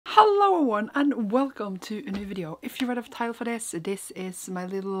Hello everyone and welcome to a new video. If you read the title for this is my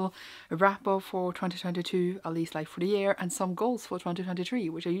little wrap up for 2022, at least like for the year, and some goals for 2023,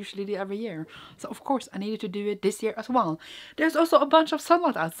 which I usually do every year. So of course I needed to do it this year as well. There's also a bunch of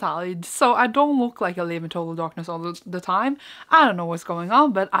sunlight outside, so I don't look like I live in total darkness all the time. I don't know what's going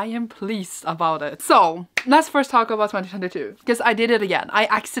on, but I am pleased about it. So let's first talk about 2022, because I did it again. I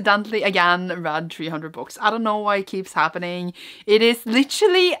accidentally again read 300 books. I don't know why it keeps happening. It is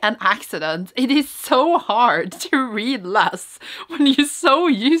literally an accident. It is so hard to read less when you're so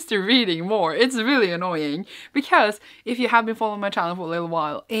used to reading more. It's really annoying, because if you have been following my channel for a little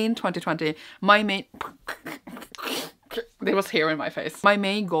while, in 2020 my main there was hair in my face. My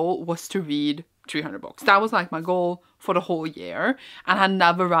main goal was to read 300 books. That was like my goal for the whole year, and I had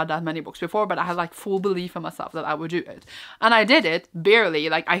never read that many books before, but I had like full belief in myself that I would do it, and I did it barely.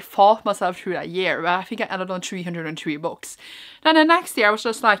 Like I fought myself through that year, but I think I ended on 303 books. Then the next year I was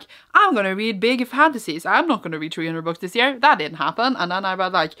just like, I'm gonna read big fantasies. I'm not gonna read 300 books this year. That didn't happen, and then I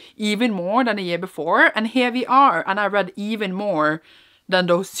read like even more than the year before, and here we are, and I read even more than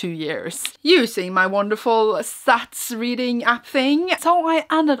those 2 years using my wonderful stats reading app thing. So I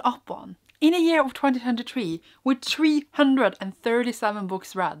ended up on, in a year of 2023, with 337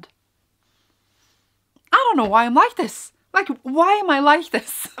 books read. I don't know why I'm like this. Like, why am I like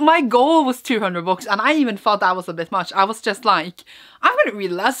this? My goal was 200 books, and I even thought that was a bit much. I was just like, I'm gonna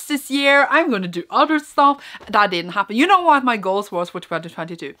read less this year, I'm gonna do other stuff. That didn't happen. You know what my goals was for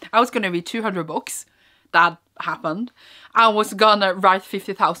 2022? I was gonna read 200 books. That happened. I was gonna write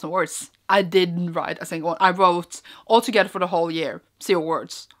 50,000 words. I didn't write a single one. I wrote altogether for the whole year 0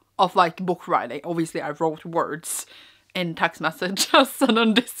 words of like book writing. Obviously I wrote words in text messages and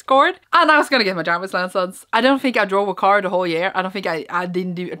on Discord, and I was gonna get my driver's license. I don't think I drove a car the whole year. I don't think I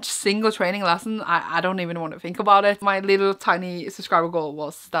didn't do a single training lesson. I don't even want to think about it. My little tiny subscriber goal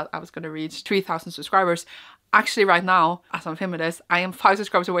was that I was gonna reach 3,000 subscribers. Actually right now, as I'm filming this, I am 5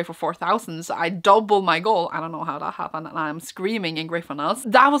 subscribers away from 4,000, so I doubled my goal. I don't know how that happened, and I'm screaming in gratefulness.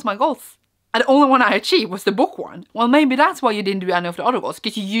 That was my goals. And the only one I achieved was the book one. Well, maybe that's why you didn't do any of the other goals,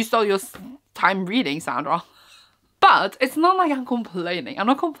 because you used all your time reading, Sandra. But it's not like I'm complaining. I'm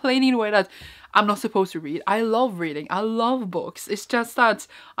not complaining in the way that I'm not supposed to read. I love reading. I love books. It's just that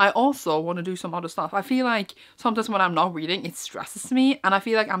I also want to do some other stuff. I feel like sometimes when I'm not reading, it stresses me, and I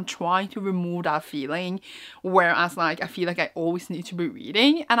feel like I'm trying to remove that feeling, whereas like I feel like I always need to be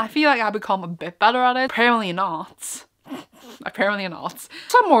reading, and I feel like I've become a bit better at it. Apparently not. Apparently not.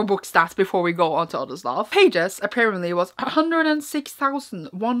 Some more book stats before we go on to other stuff. Pages apparently was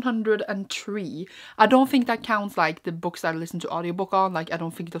 106,103. I don't think that counts like the books I listen to audiobook on. Like I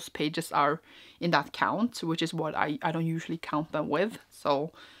don't think those pages are in that count, which is what I don't usually count them with.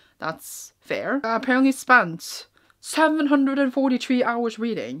 So that's fair. I apparently spent 743 hours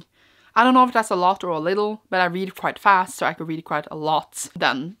reading. I don't know if that's a lot or a little, but I read quite fast, so I could read quite a lot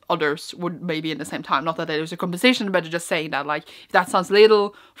than others would maybe in the same time. Not that there's a compensation, but just saying that like, if that sounds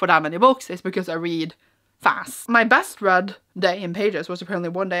little for that many books, it's because I read fast. My best read day in pages was apparently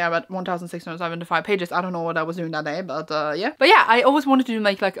one day I read 1,675 pages. I don't know what I was doing that day, but yeah. But yeah, I always wanted to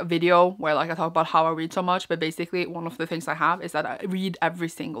make like a video where like I talk about how I read so much, but basically one of the things I have is that I read every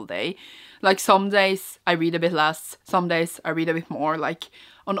single day. Like some days I read a bit less, some days I read a bit more. Like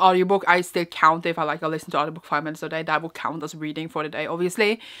on audiobook, I still count if I listen to audiobook 5 minutes a day. That will count as reading for the day,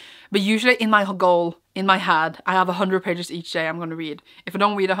 obviously. But usually in my goal, in my head, I have 100 pages each day I'm gonna read. If I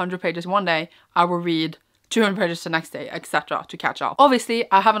don't read 100 pages one day, I will read 200 pages the next day, etc. to catch up.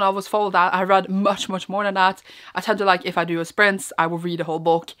 Obviously, I haven't always followed that. I read much more than that. I tend to like, if I do a sprint, I will read a whole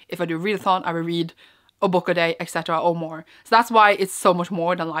book. If I do a readathon, I will read a book a day, etc. or more. So that's why it's so much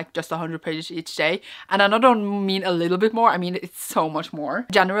more than like just 100 pages each day. And I don't mean a little bit more, I mean it's so much more.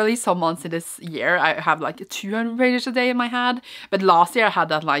 Generally, some months in this year, I have like 200 pages a day in my head. But last year I had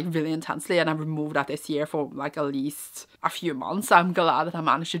that like really intensely, and I removed that this year for like at least a few months. I'm glad that I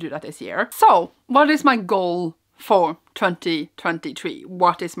managed to do that this year. So, what is my goal for 2023?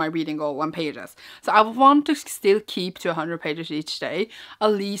 What is my reading goal on pages? So I want to still keep to 100 pages each day,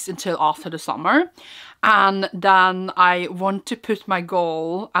 at least until after the summer. And then I want to put my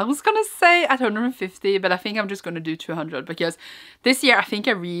goal, I was gonna say at 150, but I think I'm just gonna do 200, because this year I think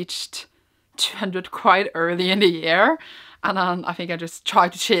I reached 200 quite early in the year. And then I think I just try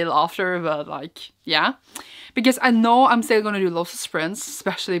to chill after, but like, yeah. Because I know I'm still going to do lots of sprints,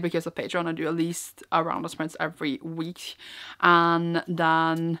 especially because of Patreon. I do at least a round of sprints every week. And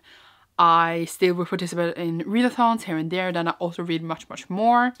then I still will participate in readathons here and there. Then I also read much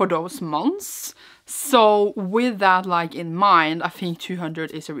more for those months. So with that like in mind, I think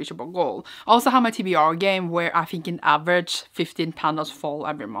 200 is a reachable goal. I also have my TBR game where I think in average 15 pandas fall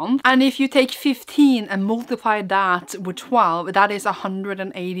every month. And if you take 15 and multiply that with 12, that is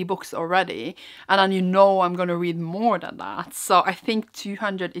 180 books already. And then you know I'm gonna read more than that. So I think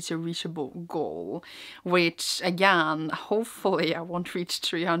 200 is a reachable goal, which again, hopefully I won't reach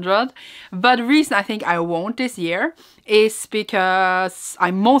 300. But the reason I think I won't this year is because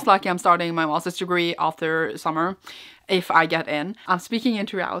I'm most likely I'm starting my master's degree after summer if I get in. I'm speaking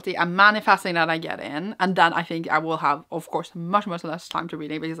into reality. I'm manifesting that I get in, and then I think I will have, of course, much less time to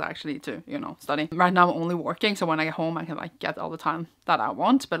reading because I actually need to, you know, study. Right now I'm only working, so when I get home I can like get all the time that I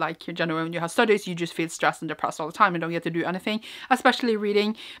want. But like generally when you have studies, you just feel stressed and depressed all the time and don't get to do anything, especially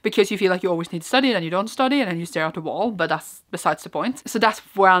reading, because you feel like you always need to study and you don't study and then you stare at the wall. But that's besides the point. So that's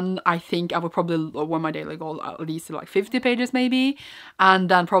when I think I would probably lower my daily goal at least to like 50 pages maybe, and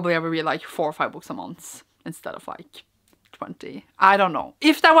then probably I would read like 4 or 5 books a month instead of like 20. I don't know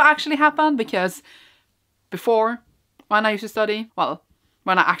if that will actually happen, because before, when I used to study, well,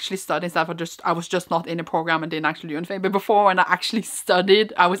 when I actually studied, instead of I was just not in a program and didn't actually do anything. But before, when I actually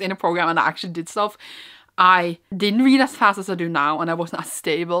studied, I was in a program and I actually did stuff. I didn't read as fast as I do now, and I wasn't as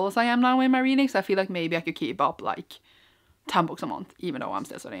stable as I am now in my reading. So I feel like maybe I could keep up like 10 books a month, even though I'm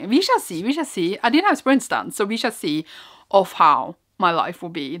still studying. We shall see, we shall see. I didn't have sprints done, so we shall see of how my life will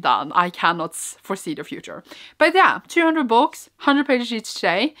be then. I cannot foresee the future. But yeah, 200 books, 100 pages each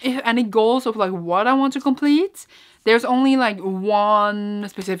day. If any goals of like what I want to complete, there's only like one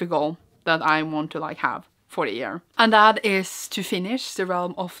specific goal that I want to like have for the year. And that is to finish The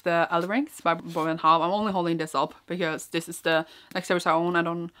Realm of the Elder Rings by Bowen Hall. I'm only holding this up because this is the next series I own. I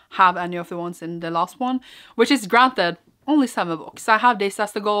don't have any of the ones in the last one, which is granted only 7 books. I have this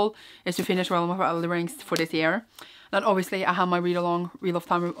as the goal, is to finish Realm of the Elder Rings for this year. Then obviously I have my read along, Wheel of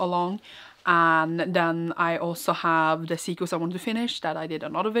Time along, and then I also have the sequels I want to finish that I did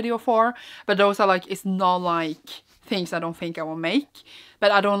another video for. But those are like, it's not like things I don't think I will make,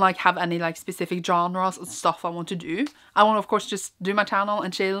 but I don't like have any like specific genres and stuff I want to do. I want, of course, just do my channel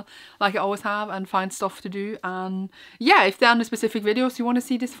and chill like I always have and find stuff to do. And yeah, if there are any specific videos you want to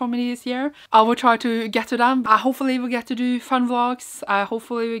see this from me this year, I will try to get to them. I hopefully will get to do fun vlogs. I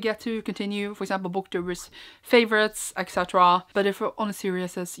hopefully will get to continue, for example, booktubers favorites, etc. But if on a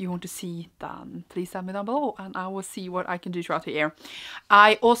serious you want to see, then please tell me down below and I will see what I can do throughout the year.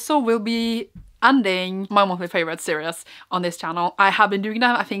 I also will be ending my monthly favorite series on this channel. I have been doing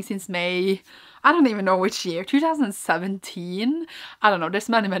that, I think, since May. I don't even know which year, 2017. I don't know, there's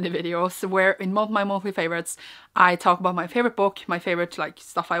many videos where in my monthly favorites I talk about my favorite book, my favorite like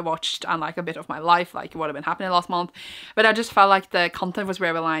stuff I watched, and like a bit of my life, like what had been happening last month. But I just felt like the content was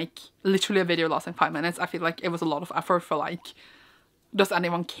very like literally a video lasting 5 minutes. I feel like it was a lot of effort for like, does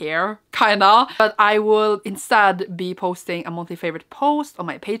anyone care, kinda. But I will instead be posting a monthly favorite post on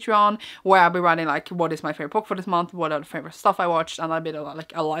my Patreon where I'll be writing like what is my favorite book for this month, what are the favorite stuff I watched, and a bit of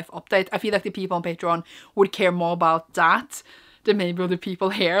like a life update. I feel like the people on Patreon would care more about that than maybe the people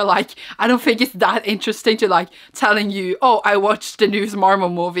here. Like, I don't think it's that interesting to like telling you, oh, I watched the newest Marvel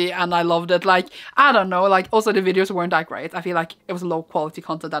movie and I loved it. Like, I don't know, like also the videos weren't that great. I feel like it was low quality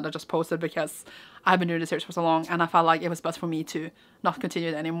content that I just posted because I've been doing the series for so long and I felt like it was best for me to not continue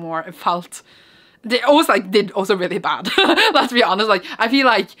it anymore. It felt, they also like did also really bad. Let's be honest, like I feel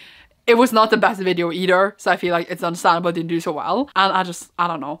like it was not the best video either, so I feel like it's understandable it didn't do so well. And I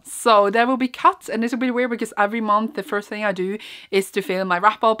don't know. So there will be cuts, and this will be weird because every month the first thing I do is to film my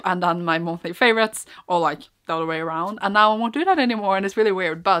wrap up and then my monthly favorites, or like the other way around. And now I won't do that anymore, and it's really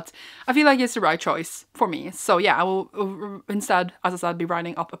weird, but I feel like it's the right choice for me. So yeah, I will instead, as I said, be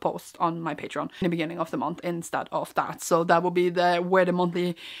writing up a post on my Patreon in the beginning of the month instead of that. So that will be where the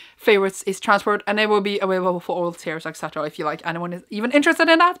monthly favorites is transferred, and it will be available for all tiers, etc. if you like anyone is even interested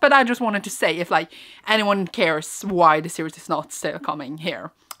in that. But I just wanted to say if like anyone cares why the series is not still coming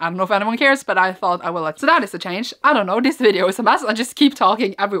here. I don't know if anyone cares, but I thought I will let. So that is the change. I don't know, this video is a mess. I just keep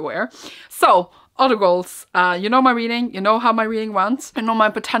talking everywhere. So other goals, you know my reading, you know how my reading went, you know my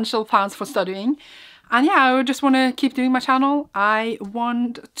potential plans for studying. And yeah, I just want to keep doing my channel. I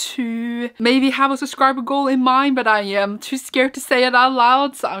want to maybe have a subscriber goal in mind, but I am too scared to say it out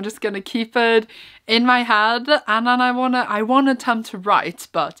loud, so I'm just gonna keep it in my head. And then I wanna attempt to write,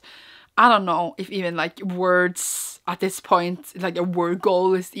 but I don't know if even like words at this point like a work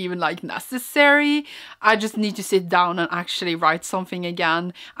goal is even like necessary. I just need to sit down and actually write something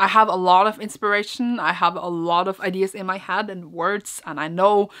again. I have a lot of inspiration, I have a lot of ideas in my head and words, and I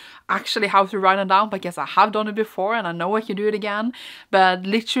know actually how to write them down because I have done it before and I know I can do it again. But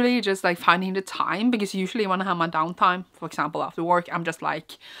literally just like finding the time, because usually when I have my downtime, for example after work, I'm just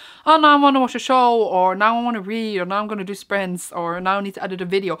like, oh, now I want to watch a show, or now I want to read, or now I'm going to do sprints, or now I need to edit a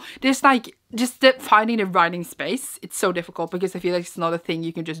video. There's like just finding the writing space. It's so difficult because I feel like it's not a thing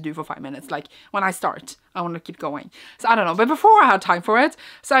you can just do for 5 minutes. Like when I start, I want to keep going. So I don't know, but before I had time for it,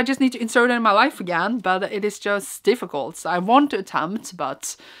 so I just need to insert it in my life again, but it is just difficult. So I want to attempt,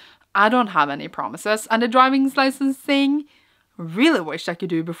 but I don't have any promises. And the driving license thing, really wish I could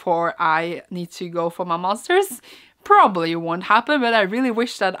do before I need to go for my master's. Probably won't happen, but I really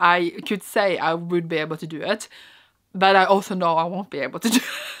wish that I could say I would be able to do it. But I also know I won't be able to do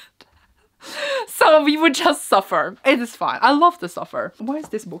it. So we would just suffer. It is fine. I love to suffer. Why is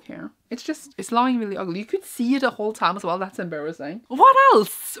this book here? It's lying really ugly. You could see it the whole time as well. That's embarrassing. What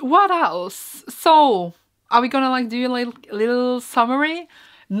else? What else? So, are we gonna like do a little summary?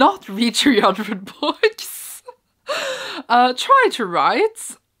 Not read 300 books. Try to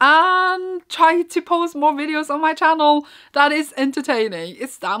write. And try to post more videos on my channel that is entertaining.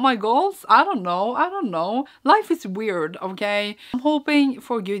 Is that my goals? I don't know. I don't know. Life is weird, okay? I'm hoping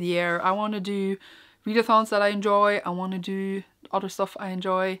for a good year. I want to do readathons that I enjoy. I want to do other stuff I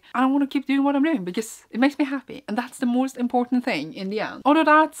enjoy. And I want to keep doing what I'm doing because it makes me happy. And that's the most important thing in the end. Other than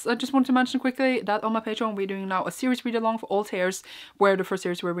that, I just want to mention quickly that on my Patreon we're doing now a series read along for all tiers, where the first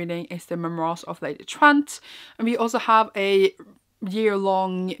series we're reading is the Memoirs of Lady Trent. And we also have a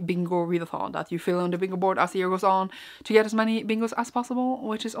year-long bingo readathon that you fill on the bingo board as the year goes on to get as many bingos as possible,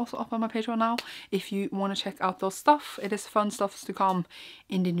 which is also up on my Patreon now if you want to check out those stuff. It is fun stuff to come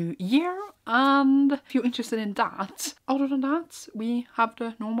in the new year, and if you're interested in that. Other than that, we have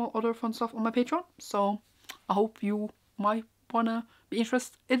the normal other fun stuff on my Patreon, so I hope you might wanna be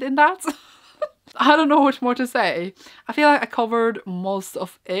interested in that. I don't know much more to say. I feel like I covered most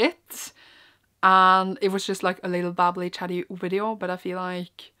of it. And it was just like a little babbly chatty video, but I feel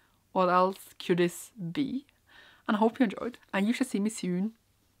like what else could this be? And I hope you enjoyed, and you should see me soon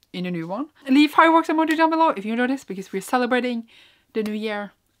in a new one. Leave fireworks emoji down below if you enjoyed this, because we're celebrating the new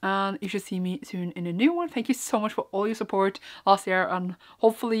year, and you should see me soon in a new one. Thank you so much for all your support last year, and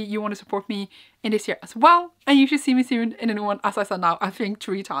hopefully you want to support me in this year as well. And you should see me soon in a new one, as I said now, I think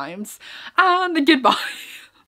 3 times. And goodbye.